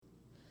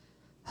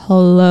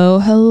Hello,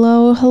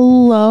 hello,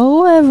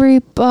 hello,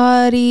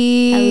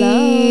 everybody.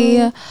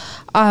 Hello.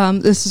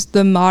 This is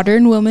the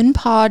Modern Woman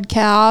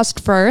Podcast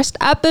first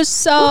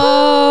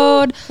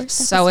episode.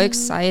 So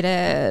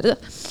excited.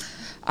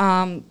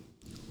 My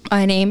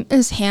name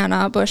is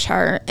Hannah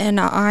Bushart, and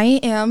I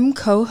am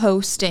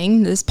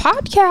co-hosting this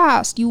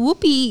podcast. You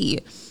whoopee.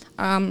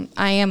 I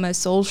am a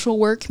social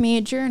work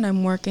major, and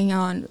I'm working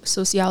on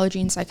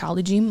sociology and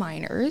psychology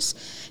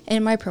minors,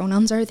 and my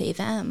pronouns are they,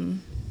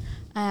 them.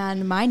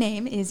 And my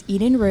name is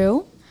Eden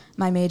Rue.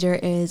 My major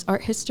is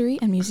art history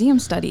and museum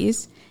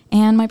studies,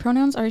 and my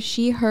pronouns are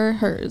she, her,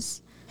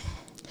 hers.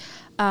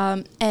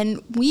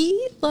 And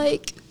we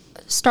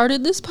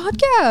started this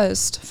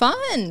podcast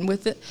fun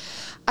with it.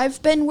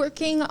 I've been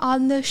working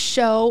on the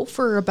show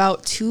for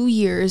about 2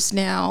 years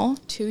now.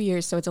 2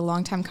 years, so it's a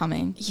long time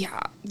coming. Yeah,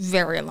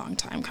 very long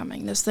time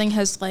coming. This thing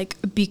has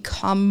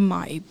become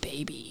my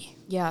baby.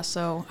 Yeah,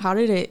 so how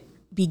did it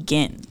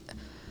begin?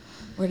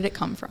 Where did it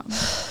come from?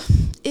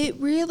 It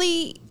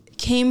really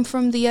came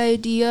from the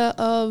idea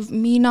of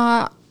me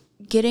not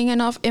getting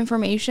enough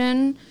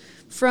information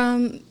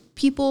from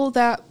people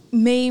that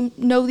may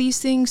know these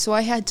things, so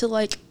I had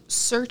to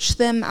search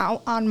them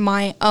out on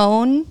my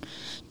own.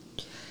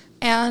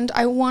 And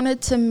I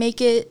wanted to make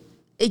it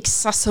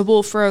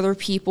accessible for other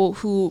people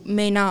who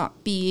may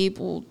not be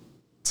able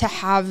to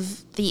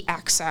have the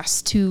access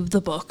to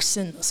the books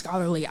and the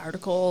scholarly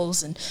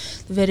articles and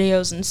the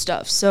videos and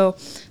stuff. So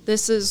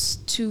this is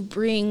to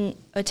bring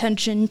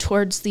attention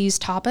towards these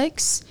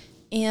topics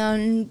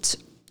and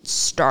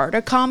start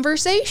a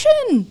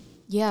conversation.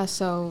 Yeah,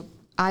 so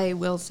I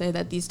will say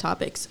that these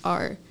topics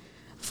are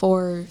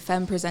for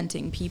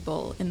femme-presenting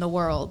people in the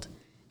world,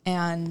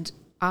 and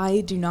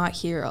I do not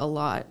hear a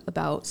lot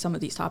about some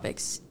of these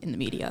topics in the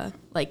media,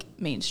 like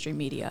mainstream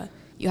media.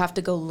 You have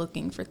to go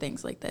looking for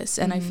things like this.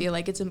 And I feel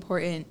like it's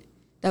important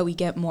that we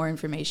get more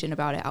information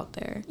about it out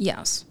there.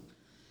 Yes.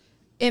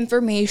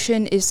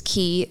 Information is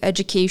key.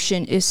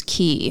 Education is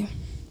key.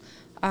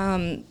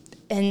 And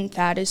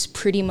that is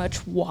pretty much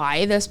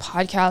why this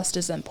podcast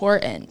is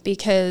important,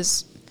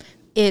 because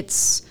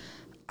it's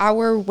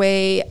our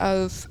way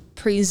of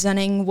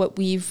presenting what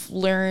we've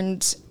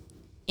learned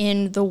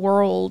in the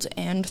world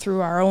and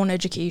through our own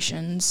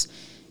educations,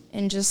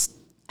 and just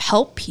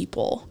help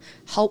people,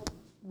 help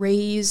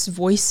raise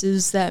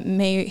voices that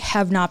may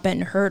have not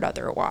been heard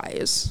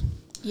otherwise.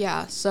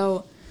 Yeah,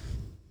 so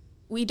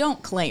we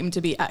don't claim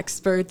to be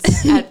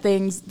experts at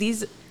things.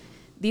 These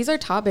are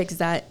topics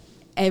that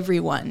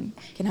everyone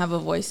can have a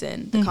voice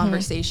in the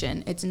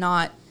conversation.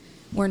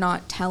 We're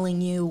not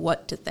telling you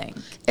what to think.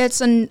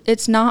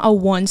 It's not a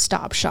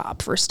one-stop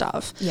shop for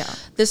stuff. Yeah.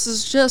 This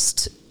is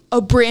just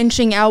a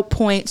branching out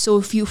point. So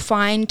if you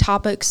find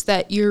topics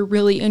that you're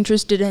really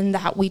interested in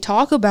that we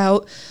talk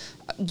about,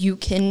 you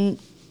can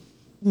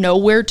know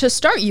where to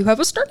start. You have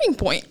a starting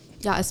point.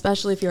 Yeah,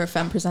 especially if you're a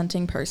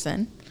femme-presenting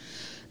person.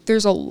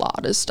 There's a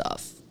lot of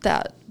stuff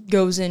that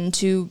goes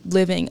into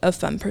living a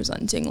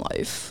femme-presenting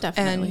life.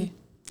 Definitely.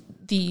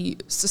 And the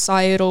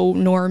societal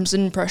norms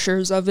and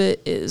pressures of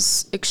it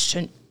is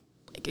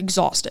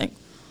exhausting.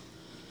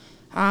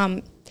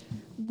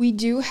 We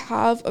do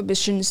have a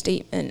mission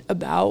statement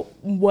about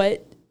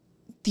what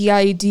the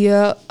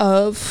idea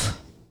of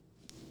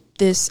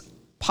this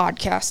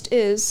podcast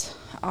is.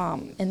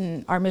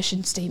 And our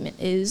mission statement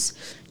is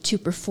to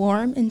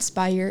perform,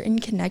 inspire,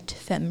 and connect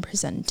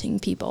femme-presenting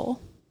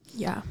people.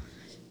 Yeah.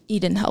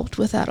 Eden helped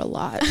with that a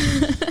lot.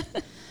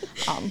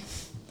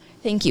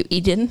 Thank you,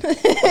 Eden.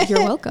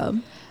 You're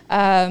welcome.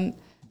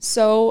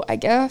 So I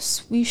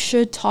guess we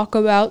should talk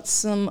about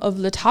some of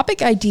the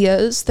topic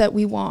ideas that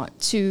we want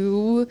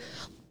to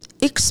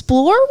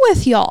explore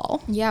with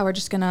y'all. Yeah, we're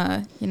just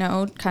gonna,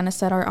 kind of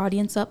set our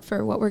audience up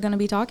for what we're gonna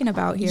be talking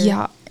about here.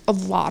 Yeah, a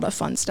lot of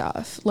fun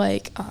stuff.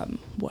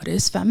 What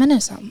is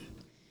feminism?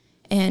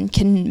 And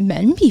can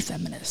men be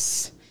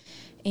feminists?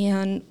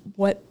 And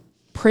what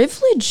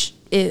privilege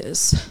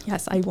is?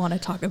 Yes, I want to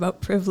talk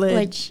about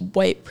privilege.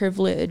 White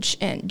privilege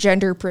and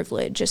gender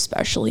privilege,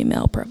 especially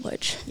male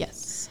privilege.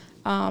 Yes.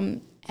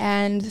 And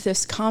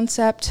this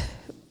concept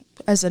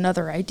as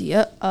another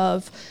idea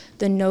of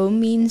the no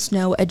means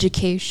no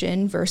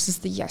education versus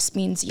the yes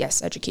means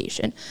yes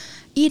education.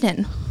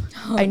 Eden,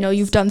 I know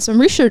you've done some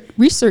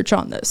research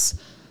on this.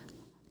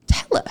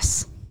 Tell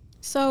us.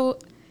 So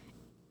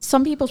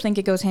some people think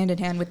it goes hand in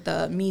hand with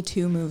the Me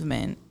Too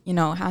movement,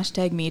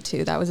 hashtag Me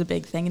Too. That was a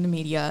big thing in the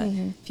media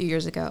a few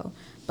years ago.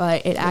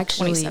 But it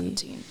actually,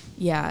 2017.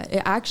 Yeah,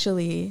 it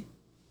actually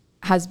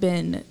has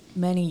been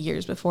many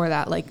years before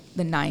that, like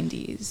the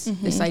 90s.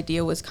 This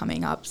idea was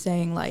coming up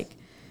saying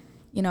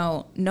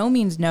no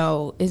means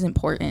no is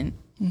important.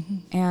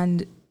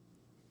 And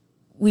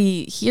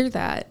we hear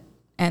that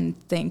and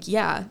think,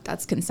 yeah,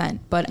 that's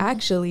consent. But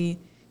actually,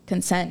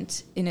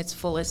 consent in its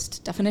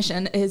fullest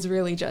definition is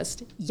really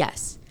just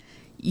yes.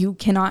 You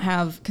cannot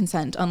have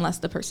consent unless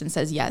the person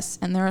says yes.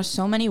 And there are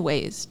so many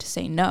ways to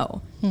say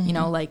no.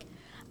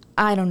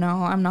 I don't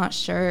know, I'm not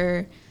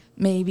sure,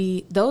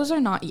 maybe. Those are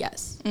not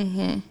yes.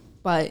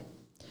 But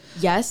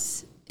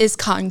yes is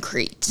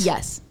concrete.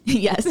 Yes.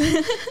 Yes.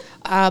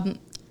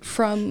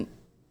 From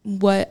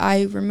what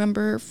I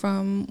remember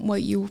from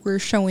what you were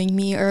showing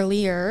me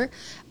earlier,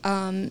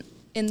 in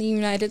the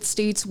United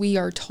States, we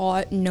are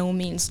taught no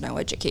means no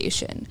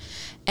education.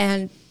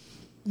 And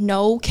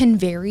no can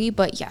vary,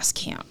 but yes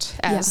can't,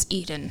 as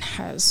Eden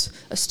has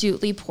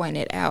astutely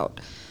pointed out.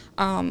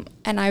 And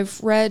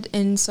I've read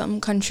in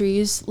some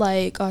countries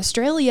like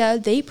Australia,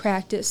 they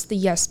practice the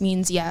yes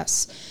means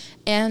yes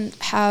and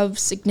have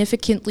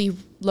significantly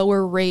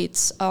lower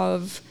rates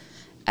of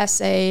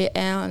SA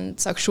and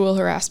sexual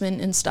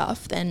harassment and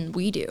stuff than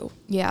we do.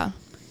 Yeah.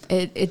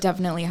 It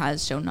definitely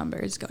has shown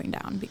numbers going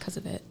down because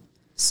of it.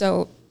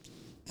 So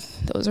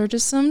those are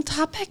just some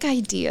topic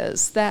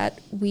ideas that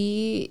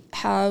we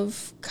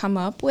have come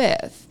up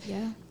with.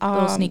 Yeah. A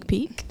little sneak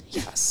peek.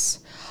 Yes.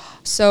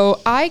 So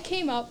I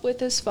came up with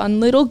this fun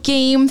little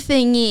game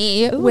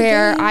thingy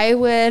where I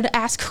would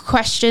ask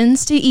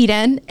questions to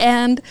Eden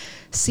and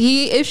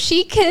see if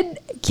she could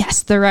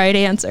guess the right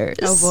answers.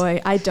 Oh boy,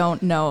 I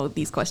don't know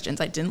these questions.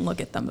 I didn't look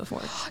at them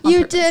before.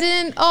 You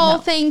didn't? Oh,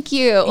 no. Thank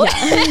you.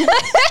 Yeah.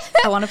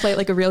 I want to play it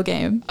like a real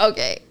game.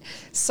 Okay.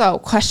 So,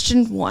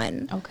 question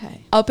 1.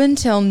 Okay. Up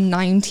until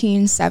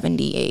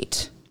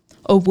 1978,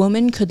 a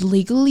woman could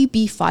legally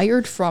be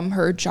fired from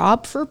her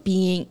job for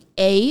being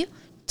A,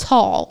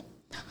 tall,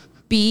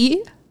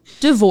 B,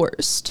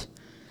 divorced,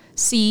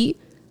 C,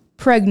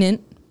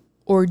 pregnant,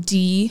 or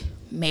D,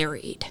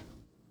 married.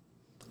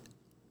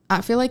 I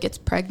feel like it's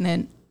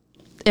pregnant.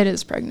 It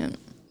is pregnant.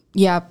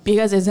 Yeah,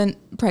 because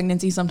isn't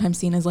pregnancy sometimes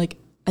seen as like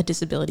a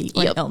disability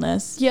or an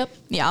illness? Yep.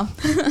 Yeah.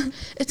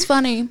 It's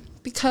funny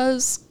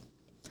because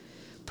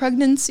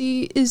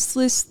pregnancy is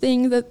this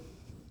thing that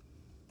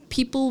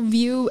people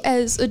view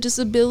as a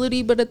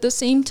disability, but at the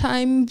same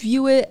time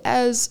view it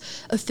as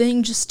a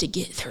thing just to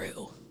get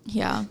through.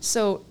 Yeah.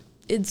 So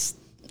it's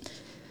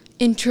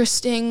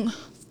interesting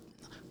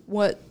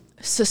what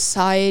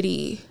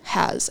society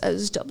has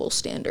as double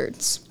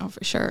standards. Oh,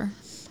 for sure.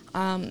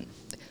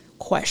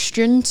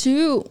 Question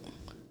 2.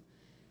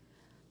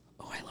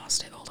 Oh, I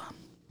lost it. Hold on.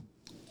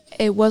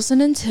 It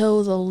wasn't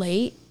until the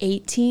late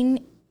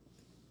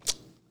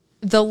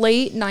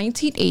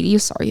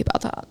 1980s, sorry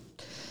about that,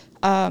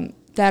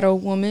 that a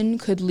woman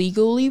could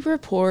legally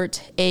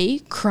report A,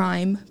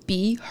 crime,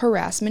 B,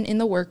 harassment in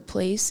the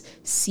workplace,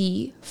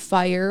 C,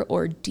 fire,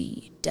 or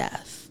D,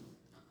 death.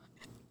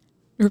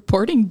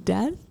 Reporting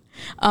death?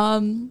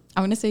 I'm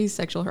going to say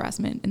sexual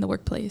harassment in the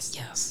workplace.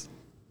 Yes.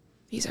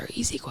 These are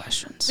easy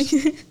questions.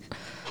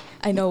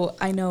 I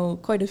know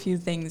quite a few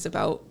things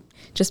about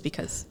just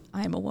because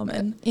I'm a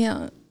woman.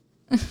 Yeah.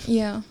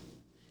 Yeah.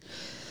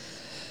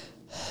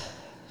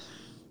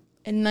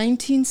 In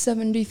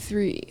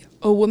 1973,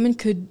 a woman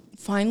could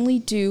finally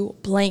do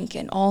blank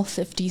in all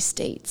 50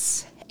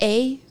 states.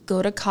 A,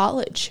 go to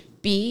college.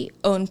 B,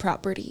 own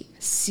property.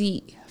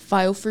 C,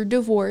 file for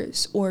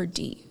divorce. Or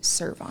D,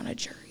 serve on a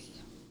jury.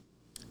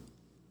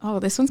 Oh,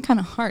 this one's kind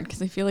of hard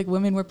because I feel like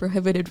women were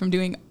prohibited from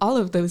doing all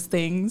of those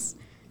things.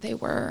 They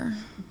were.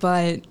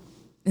 But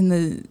in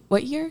the,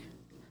 what year?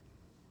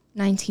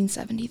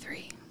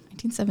 1973.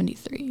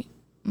 1973.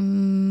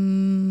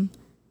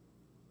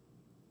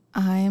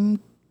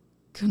 I'm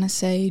going to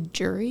say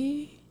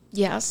jury.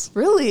 Yes.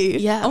 Really?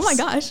 Yes. Oh my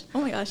gosh.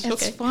 It's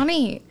okay.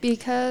 funny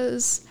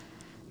because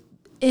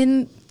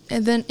in the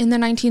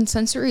 19th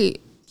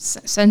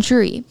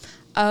century,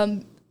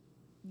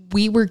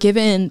 we were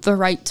given the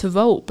right to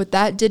vote, but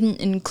that didn't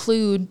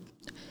include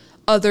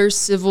other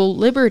civil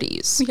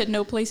liberties. We had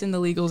no place in the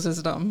legal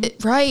system.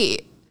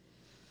 Right.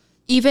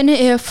 Even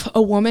if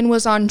a woman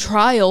was on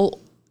trial,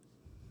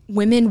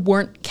 women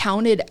weren't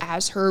counted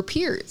as her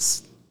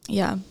peers.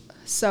 Yeah.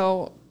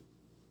 So,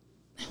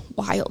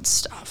 wild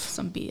stuff.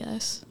 Some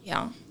BS.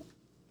 Yeah.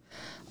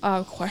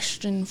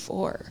 Question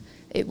 4.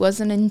 It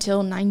wasn't until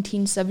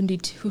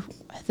 1972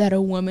 that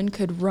a woman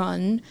could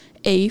run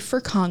A, for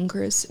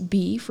Congress,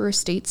 B, for a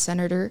state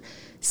senator,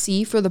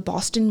 C, for the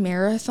Boston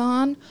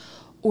Marathon,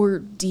 or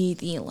D,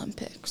 the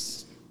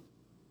Olympics.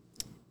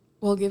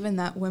 Well, given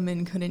that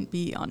women couldn't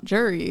be on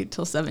jury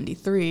till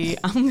 73,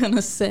 I'm going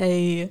to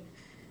say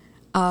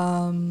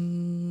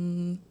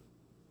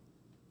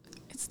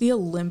it's the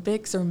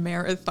Olympics or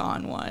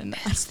marathon one.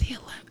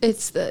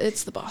 It's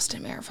the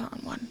Boston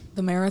Marathon one.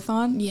 The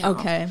marathon? Yeah.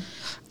 Okay.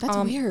 That's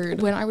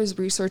weird. When I was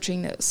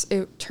researching this,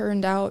 it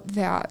turned out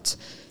that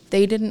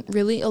they didn't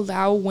really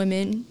allow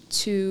women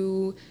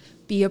to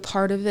be a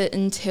part of it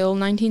until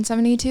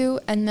 1972.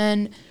 And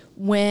then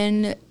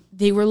when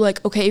they were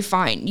like, okay,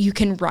 fine, you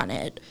can run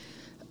it,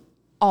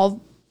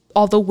 all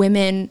the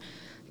women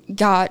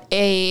got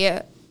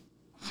a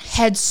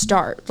head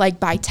start, like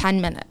by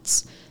 10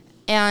 minutes.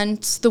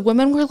 And the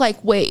women were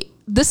like, wait,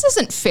 this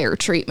isn't fair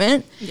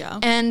treatment. Yeah.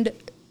 And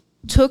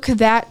took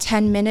that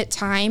 10-minute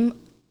time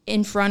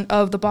in front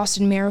of the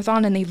Boston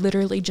Marathon, and they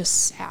literally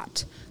just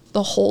sat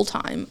the whole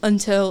time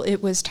until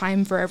it was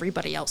time for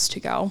everybody else to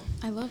go.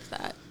 I love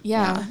that.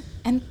 Yeah.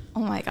 And oh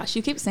my gosh,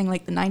 you keep saying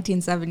like the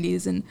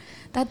 1970s, and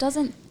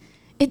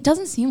it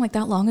doesn't seem like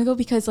that long ago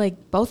because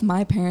like both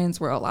my parents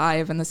were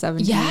alive in the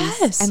 70s.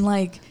 Yes. And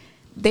like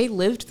they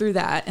lived through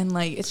that, and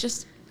like it's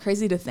just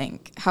crazy to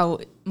think how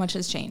much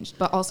has changed,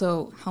 but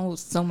also how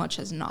so much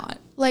has not.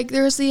 Like,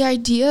 there's the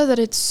idea that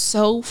it's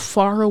so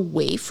far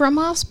away from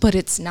us, but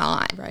it's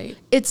not. Right.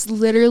 It's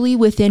literally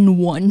within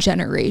one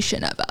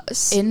generation of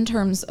us. In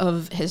terms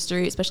of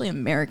history, especially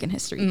American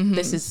history,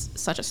 this is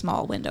such a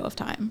small window of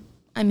time.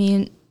 I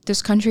mean,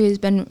 this country has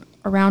been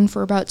around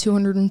for about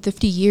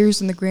 250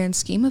 years in the grand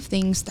scheme of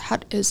things.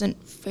 That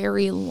isn't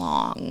very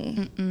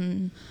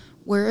long.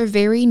 We're a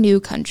very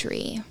new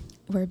country.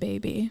 We're a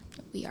baby.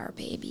 We are,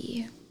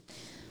 baby.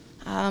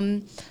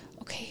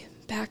 Okay,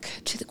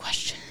 back to the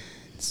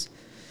questions.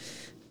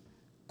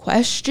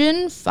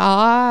 Question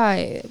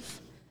 5.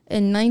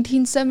 In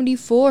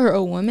 1974,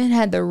 a woman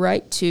had the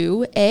right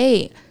to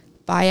A,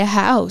 buy a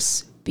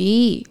house,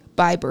 B,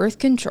 buy birth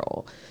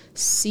control,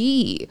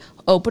 C,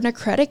 open a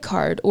credit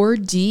card, or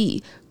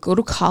D, go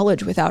to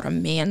college without a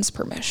man's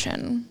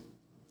permission.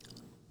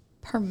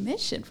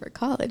 Permission for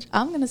college?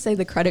 I'm going to say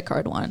the credit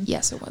card one.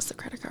 Yes, it was the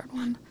credit card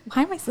one.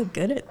 Why am I so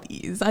good at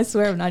these? I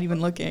swear I'm not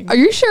even looking. Are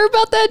you sure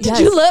about that? Did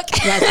you look?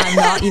 Yes, I'm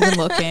not even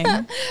looking.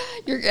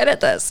 You're good at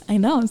this. I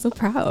know, I'm so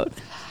proud.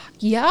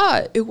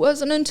 Yeah, it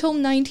wasn't until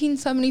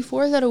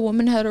 1974 that a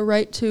woman had a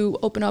right to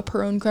open up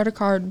her own credit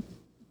card.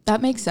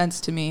 That makes sense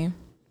to me.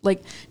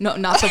 Like, no,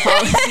 not the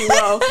policy.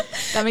 Whoa.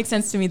 That makes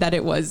sense to me that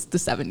it was the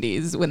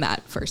 70s when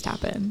that first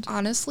happened.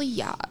 Honestly,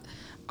 yeah.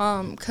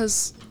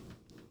 Because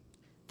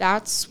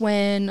that's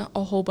when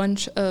a whole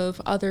bunch of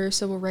other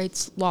civil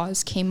rights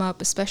laws came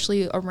up,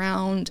 especially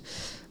around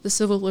the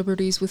civil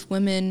liberties with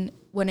women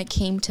when it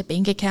came to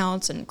bank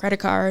accounts and credit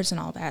cards and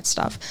all that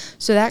stuff.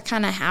 So that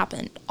kind of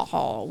happened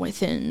all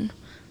within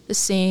the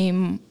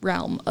same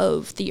realm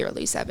of the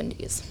early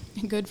 70s.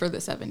 Good for the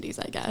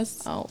 70s, I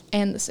guess. Oh,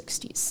 and the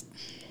 60s.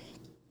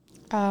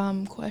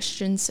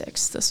 Question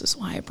 6. This is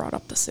why I brought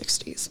up the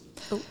 60s.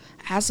 Oh.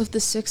 As of the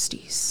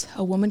 60s,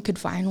 a woman could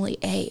finally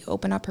A,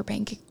 open up her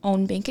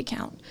own bank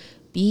account,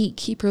 B,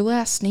 keep her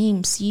last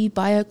name, C,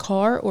 buy a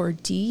car, or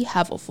D,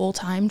 have a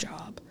full-time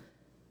job.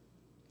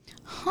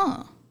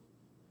 Huh.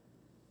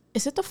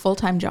 Is it the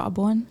full-time job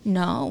one?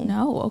 No.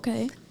 No,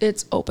 okay.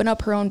 It's open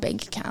up her own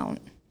bank account.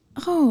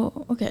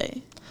 Oh,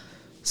 okay.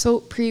 So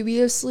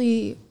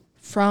previously,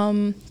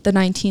 from the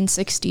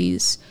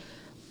 1960s,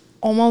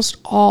 almost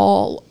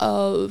all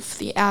of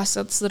the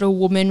assets that a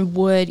woman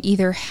would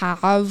either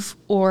have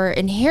or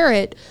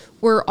inherit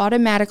were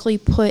automatically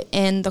put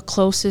in the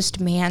closest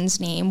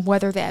man's name,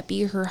 whether that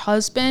be her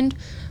husband,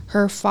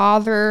 her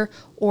father,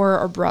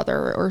 or a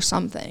brother or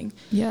something.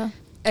 Yeah.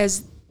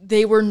 As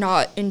they were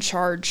not in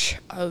charge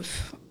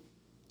of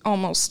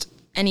almost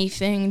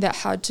anything that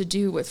had to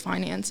do with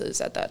finances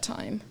at that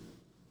time.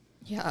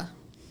 Yeah.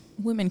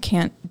 Women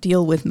can't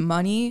deal with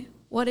money.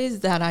 What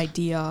is that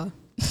idea?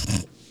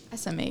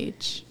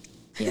 SMH.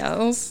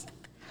 Yes.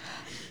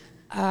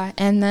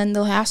 And then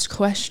the last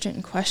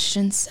question,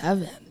 question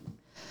 7.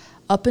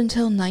 Up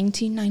until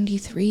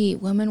 1993,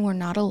 women were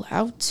not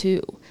allowed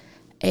to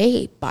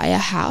A, buy a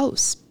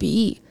house,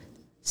 B,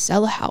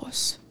 sell a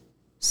house,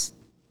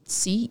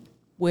 C,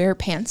 wear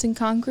pants in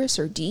Congress,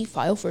 or D,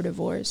 file for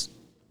divorce.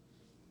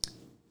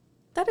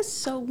 That is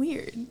so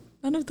weird.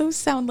 None of those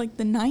sound like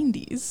the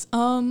 90s.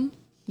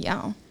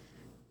 Yeah.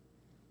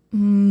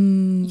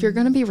 You're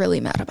going to be really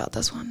mad about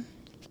this one.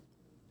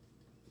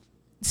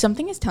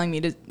 Something is telling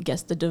me to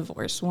guess the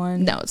divorce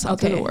one. No, it's not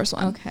the divorce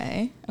one.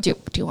 Okay. Do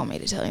you want me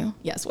to tell you?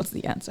 Yes, what's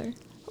the answer?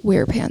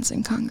 Wear pants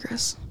in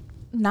Congress.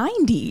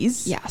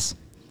 90s? Yes.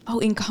 Oh,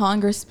 in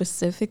Congress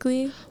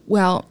specifically?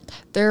 Well,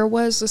 there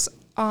was this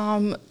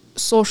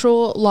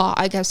social law,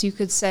 I guess you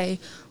could say,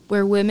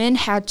 where women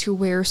had to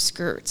wear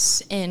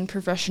skirts in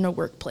professional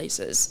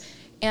workplaces.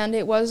 And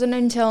it wasn't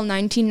until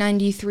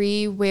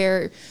 1993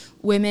 where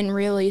women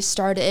really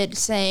started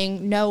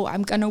saying, no,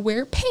 I'm going to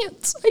wear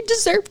pants. I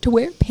deserve to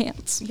wear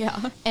pants.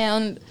 Yeah.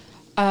 And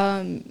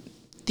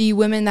the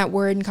women that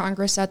were in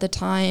Congress at the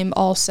time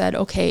all said,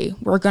 okay,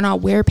 we're going to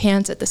wear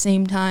pants at the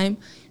same time.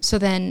 So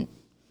then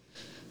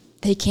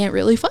they can't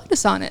really fight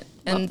us on it.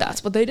 And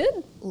that's what they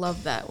did.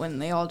 Love that when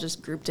they all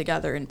just group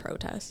together in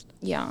protest.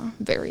 Yeah,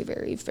 very,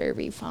 very,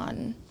 very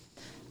fun.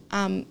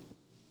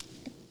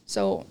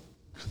 So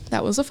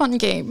that was a fun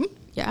game.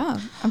 Yeah,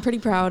 I'm pretty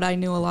proud. I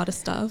knew a lot of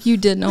stuff. You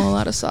did know a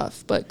lot of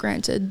stuff, but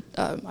granted,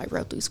 I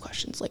wrote these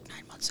questions like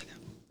 9 months ago.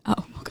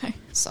 Oh, okay.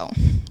 So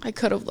I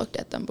could have looked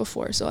at them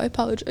before, so I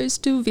apologize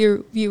to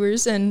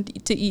viewers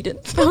and to Eden.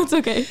 Oh, it's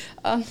okay.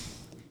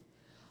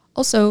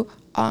 Also,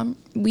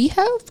 we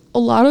have a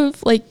lot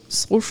of like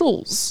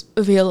socials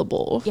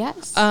available.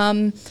 Yes.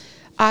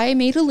 I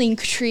made a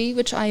link tree,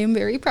 which I am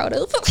very proud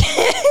of.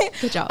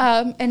 Good job.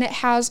 And it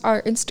has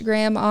our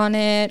Instagram on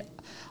it.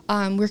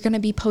 We're going to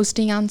be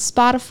posting on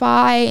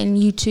Spotify and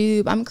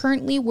YouTube. I'm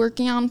currently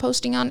working on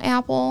posting on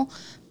Apple,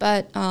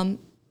 but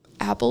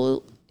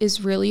Apple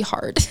is really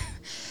hard.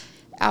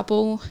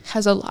 Apple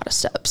has a lot of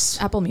steps.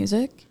 Apple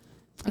Music?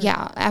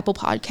 Yeah, Apple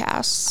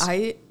Podcasts.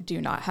 I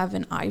do not have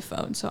an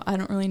iPhone, so I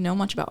don't really know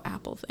much about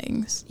Apple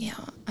things. Yeah,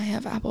 I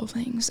have Apple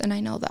things, and I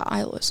know that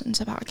I listen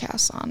to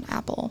podcasts on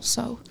Apple.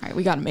 So, All right,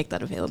 we got to make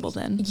that available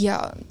then.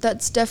 yeah,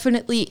 that's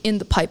definitely in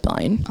the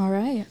pipeline. All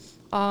right.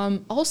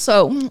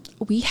 Also,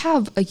 we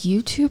have a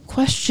YouTube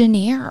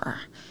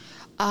questionnaire.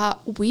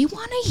 We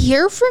want to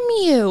hear from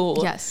you.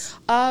 Yes.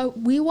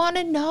 We want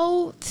to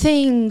know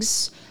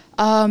things.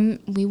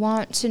 We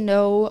want to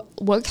know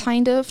what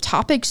kind of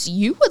topics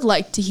you would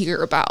like to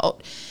hear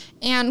about.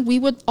 And we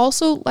would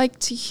also like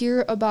to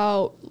hear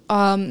about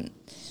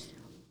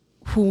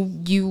who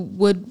you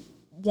would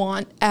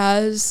want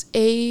as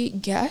a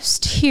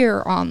guest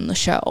here on the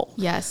show.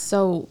 Yes.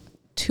 So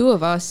 2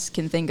 of us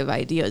can think of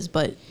ideas,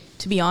 but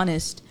to be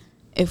honest,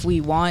 if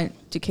we want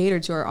to cater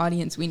to our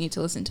audience, we need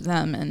to listen to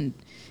them and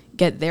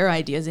get their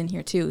ideas in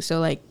here too. So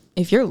like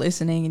if you're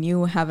listening and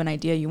you have an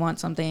idea, you want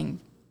something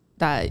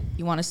that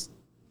you want us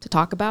to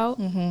talk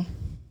about,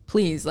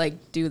 please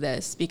like do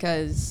this,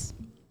 because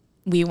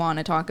we want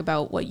to talk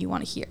about what you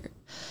want to hear.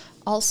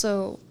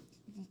 Also,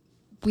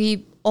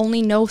 we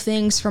only know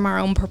things from our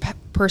own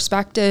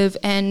perspective,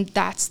 and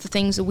that's the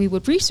things that we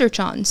would research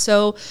on.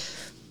 So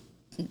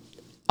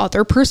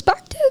other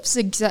perspectives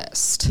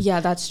exist. Yeah,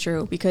 that's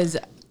true, because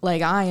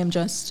like I am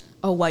just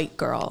a white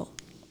girl,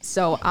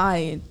 so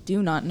I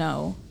do not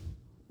know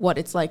what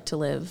it's like to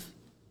live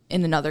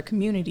in another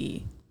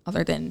community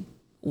other than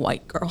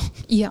white girl.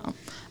 Yeah.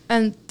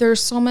 And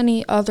there's so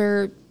many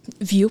other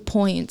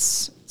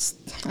viewpoints.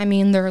 I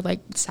mean, there are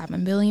like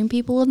 7 billion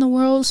people in the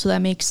world, so that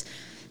makes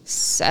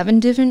 7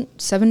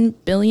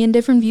 billion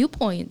different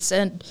viewpoints,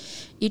 and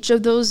each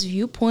of those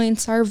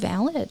viewpoints are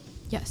valid.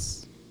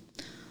 Yes.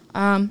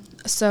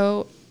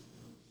 So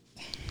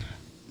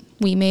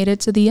we made it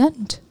to the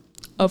end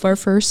of our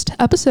first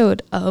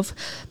episode of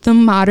The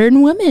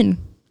Modern Women.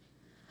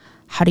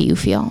 How do you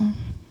feel?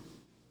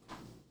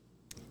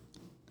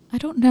 I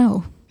don't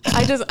know.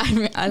 I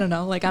don't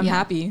know. Like, I'm Yeah.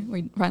 happy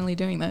we're finally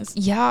doing this.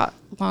 Yeah,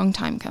 long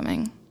time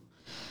coming.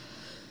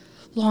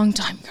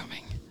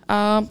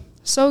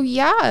 So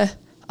yeah,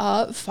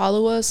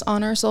 follow us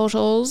on our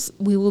socials.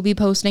 We will be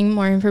posting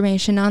more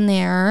information on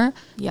there.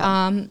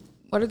 Yeah.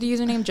 What are the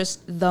username?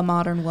 Just The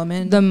Modern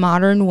Woman? The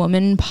Modern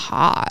Woman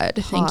Pod.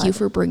 Thank you Pod.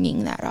 for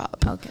bringing that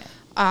up. Okay.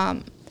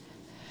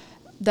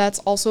 That's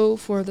also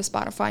for the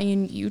Spotify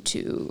and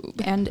YouTube.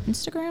 And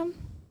Instagram?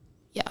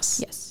 Yes.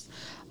 Yes.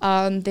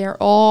 They're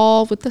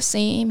all with the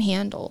same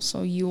handle,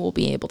 so you will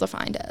be able to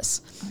find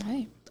us. All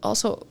right.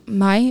 Also,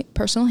 my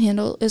personal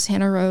handle is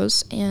Hannah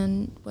Rose,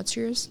 and what's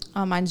yours?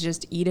 Mine's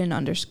just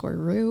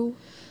Eden_Rue.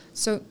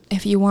 So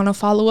if you want to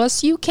follow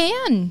us, you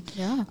can.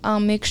 Yeah.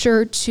 Make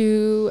sure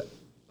to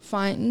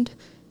find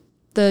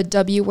the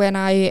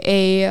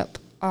WNIA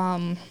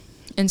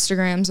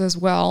Instagrams as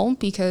well,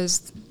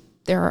 because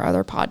there are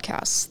other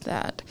podcasts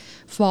that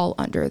fall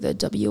under the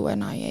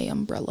WNIA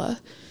umbrella.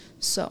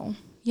 So,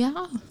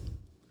 yeah.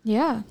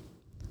 Yeah.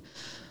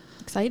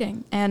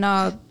 Exciting. And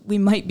we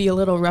might be a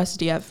little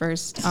rusty at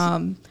first.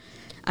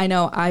 I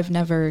know I've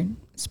never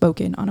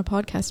spoken on a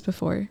podcast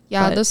before.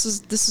 Yeah, but, this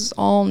is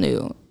all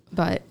new.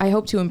 but I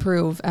hope to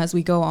improve as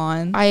we go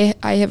on. I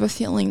have a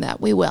feeling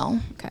that we will.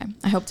 Okay.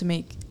 I hope to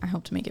make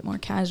it more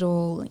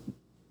casual,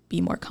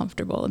 be more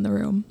comfortable in the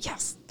room.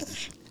 Yes.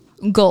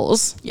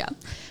 Goals. Yeah.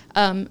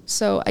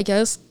 So I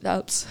guess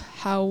that's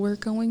how we're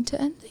going to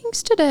end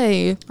things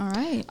today. All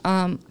right.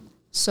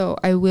 So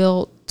I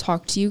will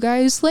talk to you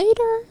guys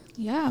later.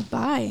 Yeah,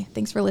 bye.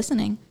 Thanks for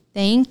listening.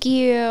 Thank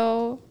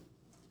you.